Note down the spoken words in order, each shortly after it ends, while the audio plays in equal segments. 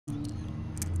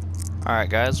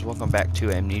Alright guys, welcome back to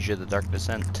Amnesia the Dark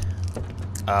Descent.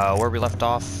 Where we left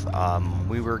off,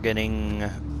 we were getting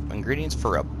ingredients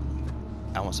for I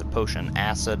almost said potion,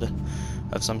 acid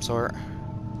of some sort.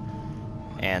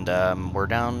 And we're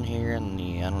down here in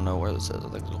the, I don't know where this is, I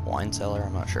think it's a wine cellar,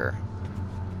 I'm not sure.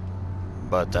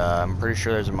 But I'm pretty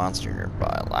sure there's a monster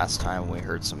nearby. Last time we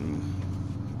heard some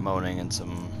moaning and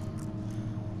some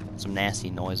nasty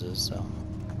noises, so...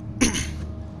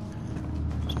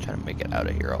 Trying to make it out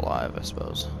of here alive, I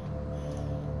suppose.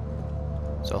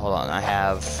 So hold on, I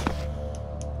have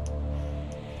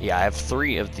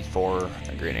 3 of the 4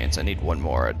 ingredients. I need one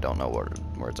more. I don't know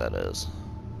where that is.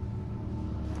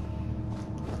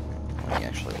 Let me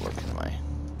actually look in my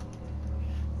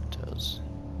toes.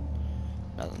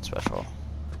 Nothing special.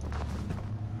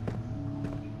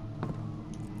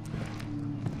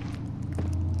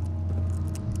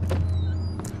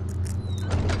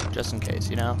 Just in case,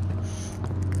 you know?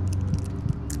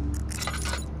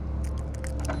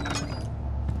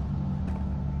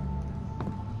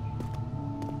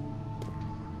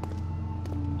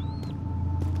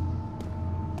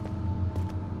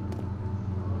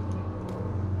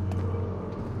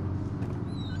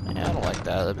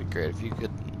 That'd be great if you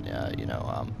could, you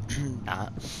know,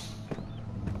 not.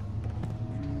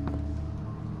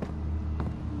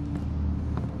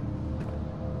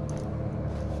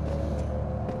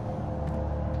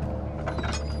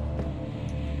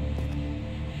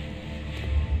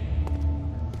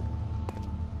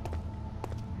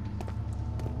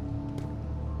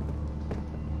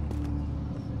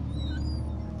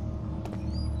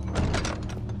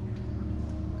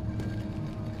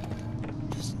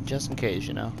 Just in case,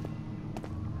 you know.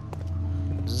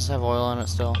 Does this have oil in it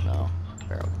still? No.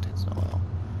 Barrel contains no oil.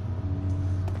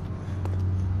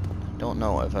 Don't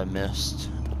know if I missed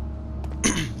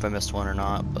one or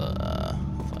not, but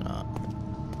hopefully not.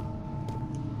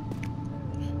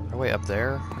 Are we up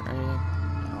there or anything?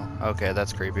 No. Okay,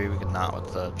 that's creepy. We could not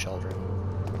with the children.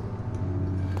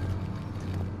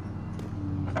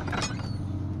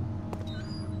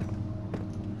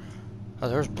 Oh,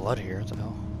 there's blood here. What the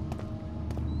hell?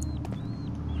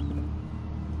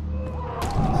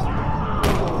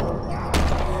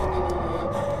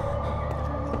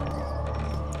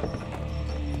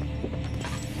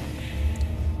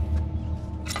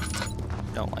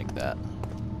 Don't like that.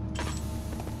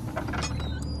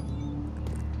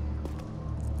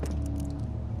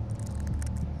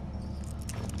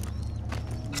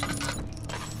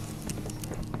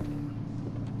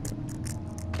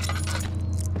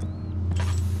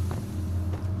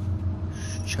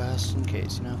 Just in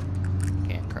case, you know.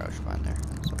 Can't crouch behind there.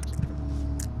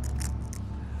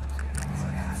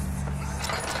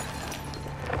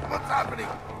 What's happening?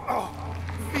 Oh,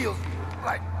 it feels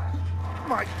like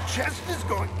my chest is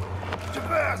going to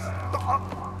burst. Oh.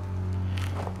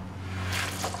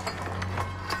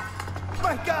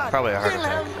 My God! Probably a heart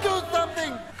Wilhelm, attack. do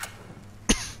something!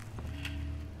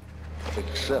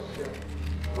 Except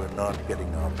we're not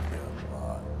getting out of here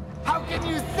alive. How can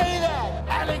you say that?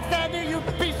 Alexander, you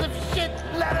piece of shit!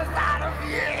 Let us out of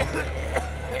here!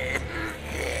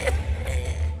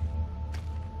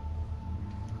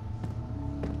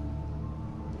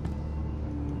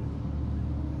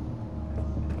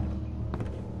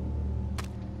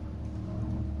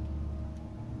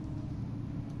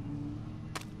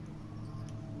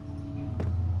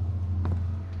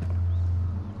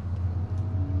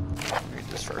 Read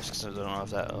this first because I don't know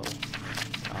if that.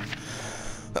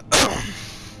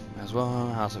 As well,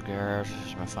 House of Garrett,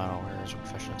 my final words,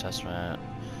 professional testament.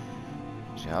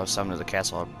 So, I was summoned to the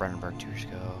castle of Brandenburg 2 years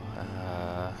ago.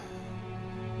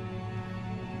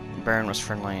 The Baron was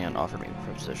friendly and offered me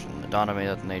a position. It dawned on me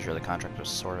that the nature of the contract was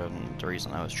sordid, and the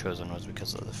reason I was chosen was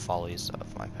because of the follies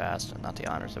of my past, and not the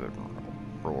honors I've been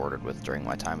rewarded with during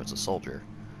my time as a soldier.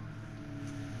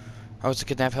 I was to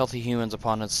kidnap healthy humans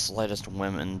upon its slightest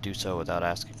whim and do so without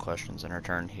asking questions. In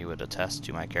return, he would attest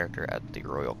to my character at the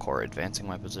royal court, advancing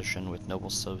my position with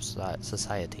noble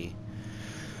society.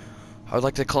 I would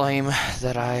like to claim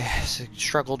that I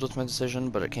struggled with my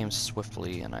decision, but it came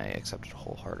swiftly and I accepted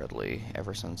wholeheartedly.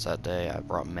 Ever since that day, I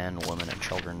brought men, women, and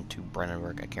children to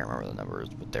Brandenburg. I can't remember the numbers,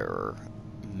 but there were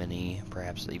many,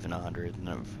 perhaps even 100,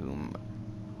 none of whom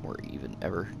were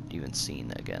ever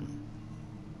seen again.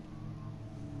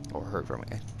 Or heard from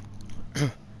again.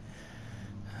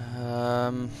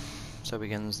 So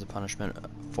begins the punishment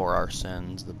for our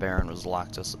sins. The Baron has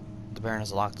locked us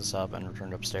up and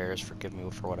returned upstairs. Forgive me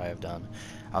for what I have done.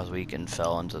 I was weak and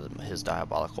fell into his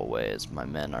diabolical ways. My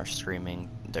men are screaming.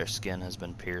 Their skin has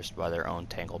been pierced by their own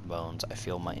tangled bones. I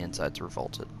feel my insides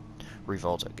revolt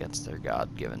against their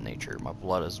God-given nature. My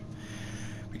blood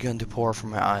began to pour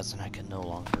from my eyes, and I could no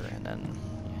longer. And then,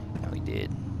 yeah, now he did.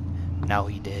 Now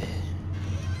he did.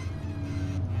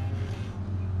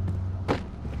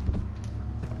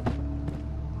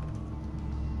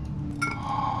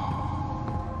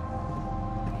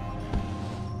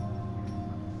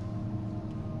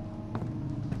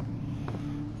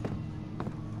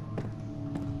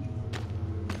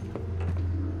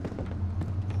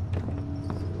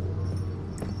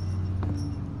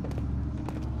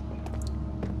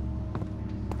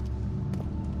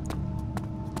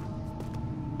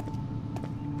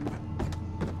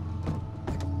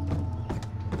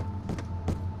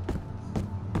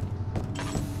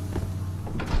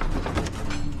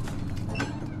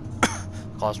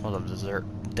 Cloud smell of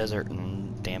desert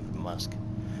and damp musk.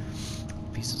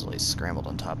 Pieces lay scrambled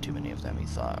on top, too many of them, he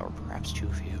thought, or perhaps too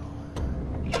few.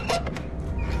 You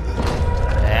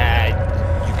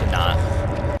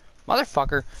cannot.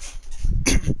 Motherfucker.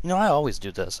 You know, I always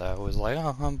do this. I always like,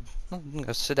 oh, I'm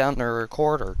gonna sit down and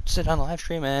record or sit on the live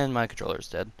stream, and my controller's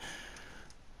dead.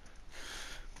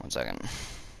 1 second.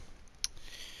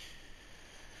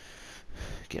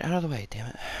 Get out of the way, damn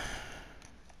it.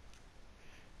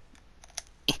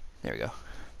 There we go.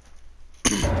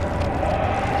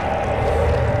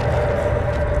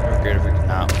 Great if we can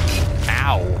not.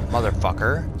 Ow,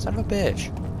 motherfucker. Son of a bitch.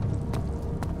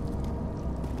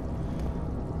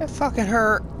 It fucking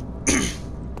hurt.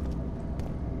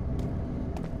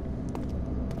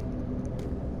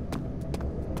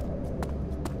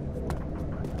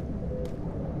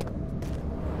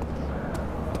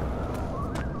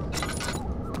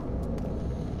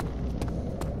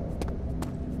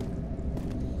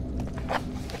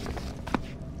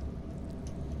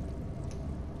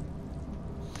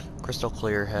 Crystal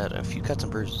clear head, a few cuts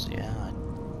and bruises. Yeah,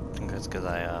 I think that's because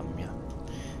I yeah,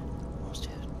 almost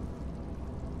did.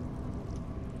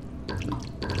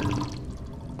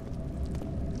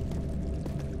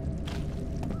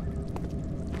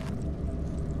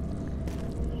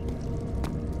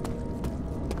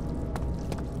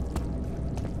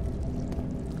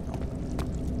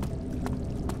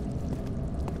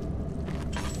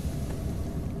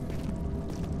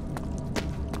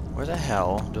 Where the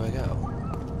hell do I go?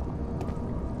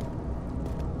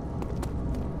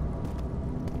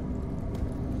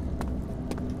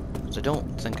 I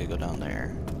don't think I go down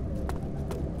there.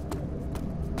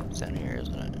 It's down here,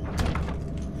 isn't it?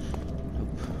 Nope.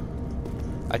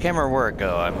 I can't remember where it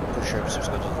go. I'm pretty sure I'm supposed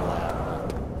to go to the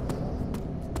lab.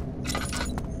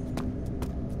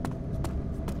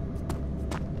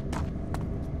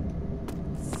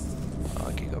 Oh,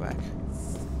 I can go back.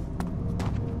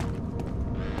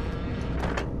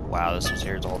 Wow, this was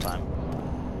here the whole time.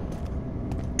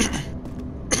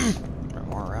 Are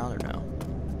more around or no?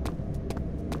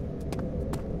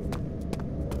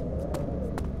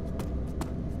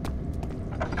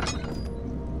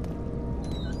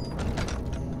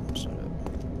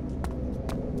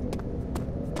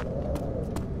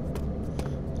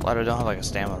 Glad I don't have like a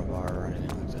stamina bar or anything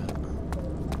like that.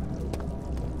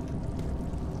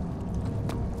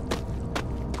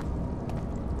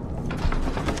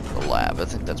 The lab, I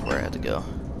think that's where I had to go.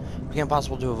 It became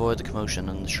possible to avoid the commotion,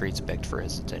 and the streets begged for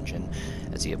his attention.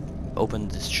 As he opened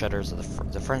the shutters,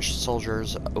 the French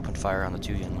soldiers opened fire on the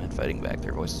two young men fighting back.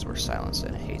 Their voices were silenced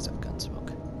in a haze of gun smoke.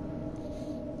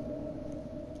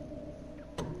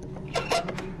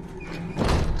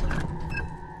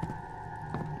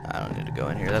 I don't need to go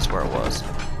in here. That's where it was.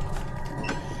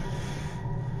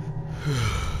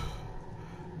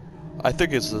 I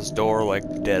think it's this door, like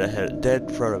dead ahead, dead in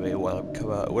front of me while I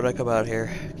come out. When I come out here,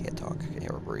 I can't talk, I can't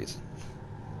ever breathe.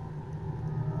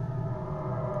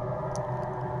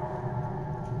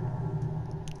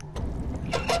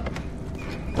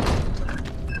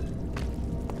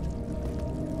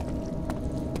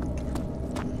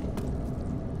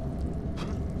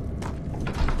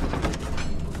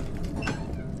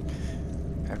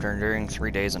 After enduring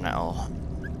 3 days in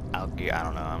Algae, I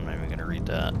don't know, I'm not even gonna read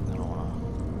that. I don't wanna.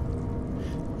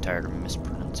 I'm tired of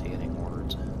mispronouncing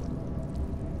words.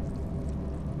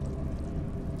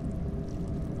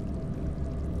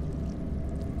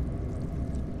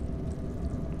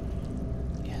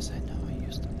 Yes, I know I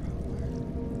used the wrong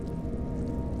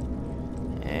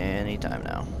word. Anytime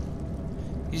now.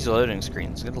 These loading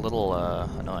screens get a little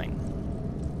annoying.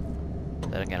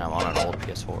 Then again, I'm on an old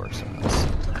PS4, so that's...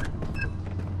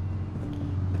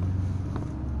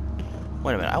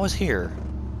 Wait a minute, I was here.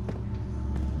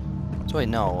 So wait,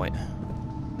 no, wait.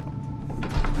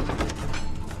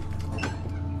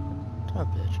 Oh,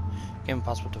 bitch. Game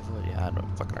impossible to avoid. Yeah, I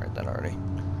don't fucking read that already.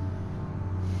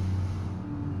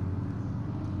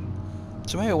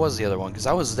 So maybe it was the other one, because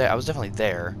I was there. I was definitely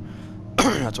there.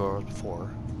 That's where I was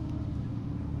before.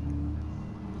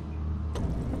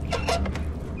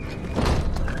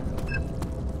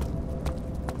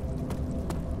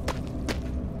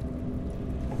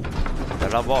 The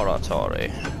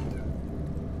laboratory.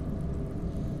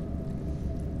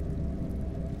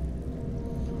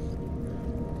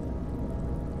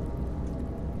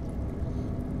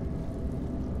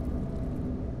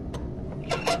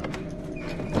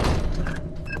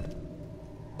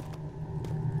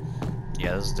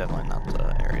 Yeah, this is definitely not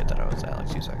the area that I was at like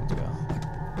 2 seconds ago.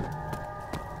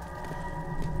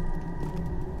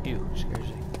 Ew,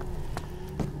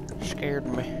 scared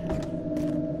me.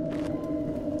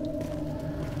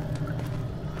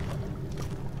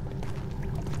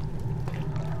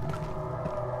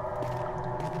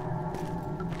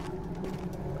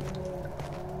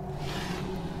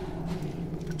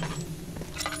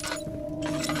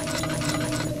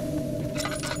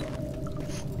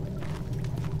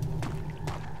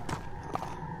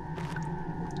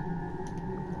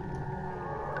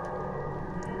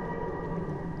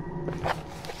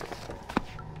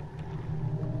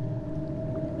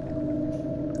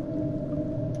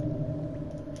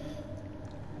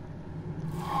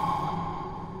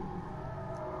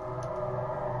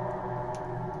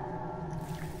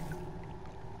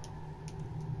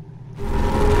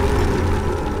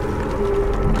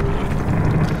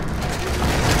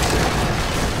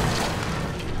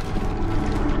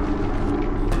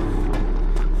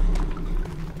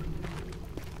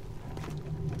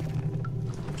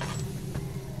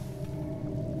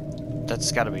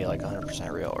 That's gotta be like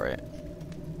 100% real, right?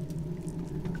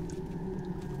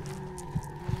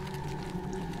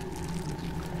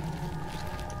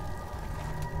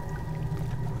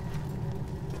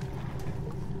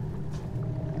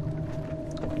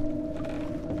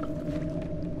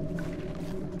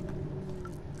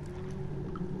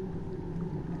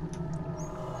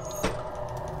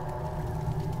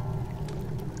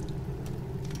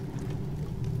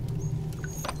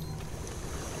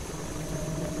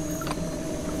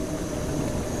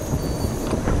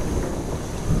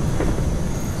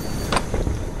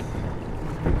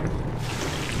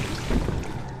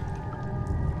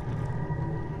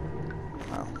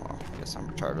 I'm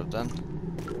retarded then.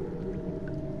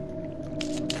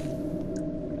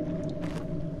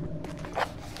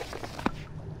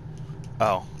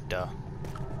 Oh, duh.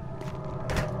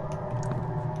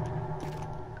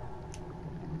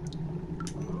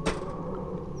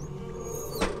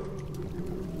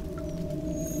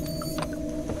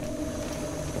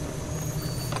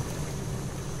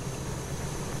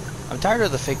 I'm tired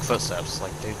of the fake footsteps.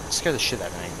 Like, they scare the shit out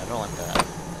of me. I don't like that.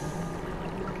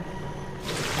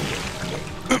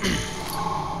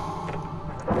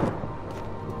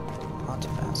 Lots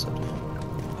of acid.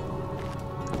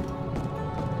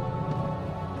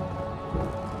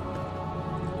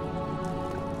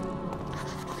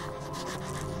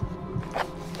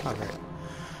 Oh,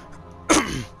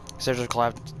 great. Stairs are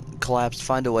collapsed.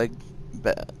 Find a way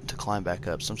to climb back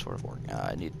up. Some sort of work.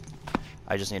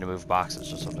 I just need to move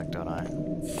boxes or something, don't I?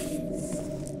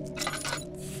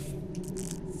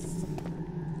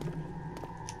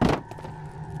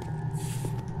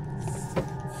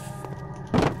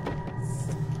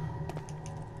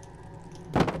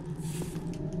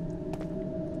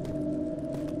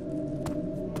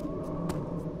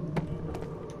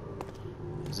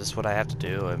 Is this what I have to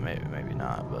do? Maybe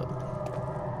not, but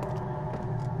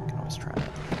I can always try it.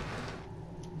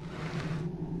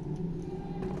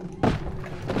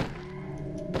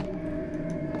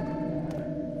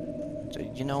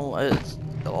 You know,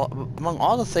 among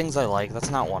all the things I like, that's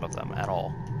not one of them at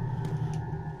all.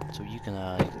 So you can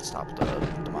stop the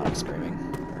demonic screaming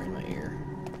in my ear.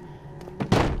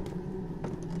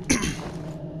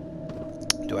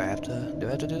 Do I have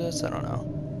to do this? I don't know.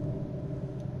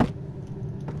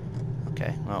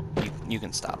 Okay, well, you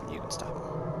can stop. You can stop.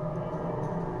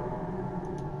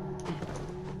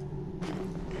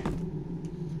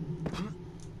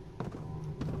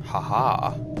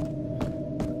 Haha.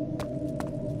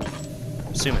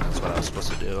 Assuming that's what I was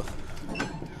supposed to do.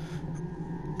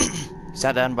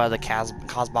 Sat down by the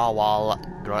Casbah wall,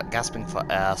 gasping for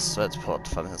air, sweat poured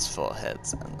from his forehead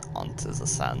and onto the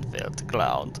sand-filled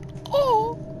ground.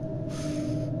 Oh!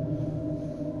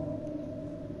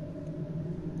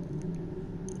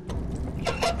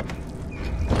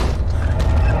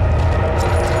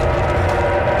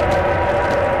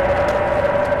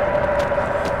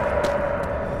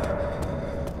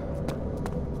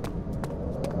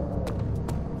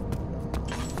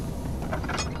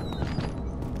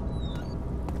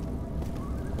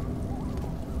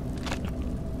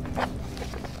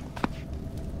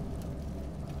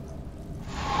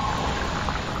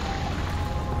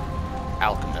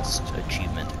 Alchemist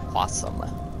achievement. Awesome.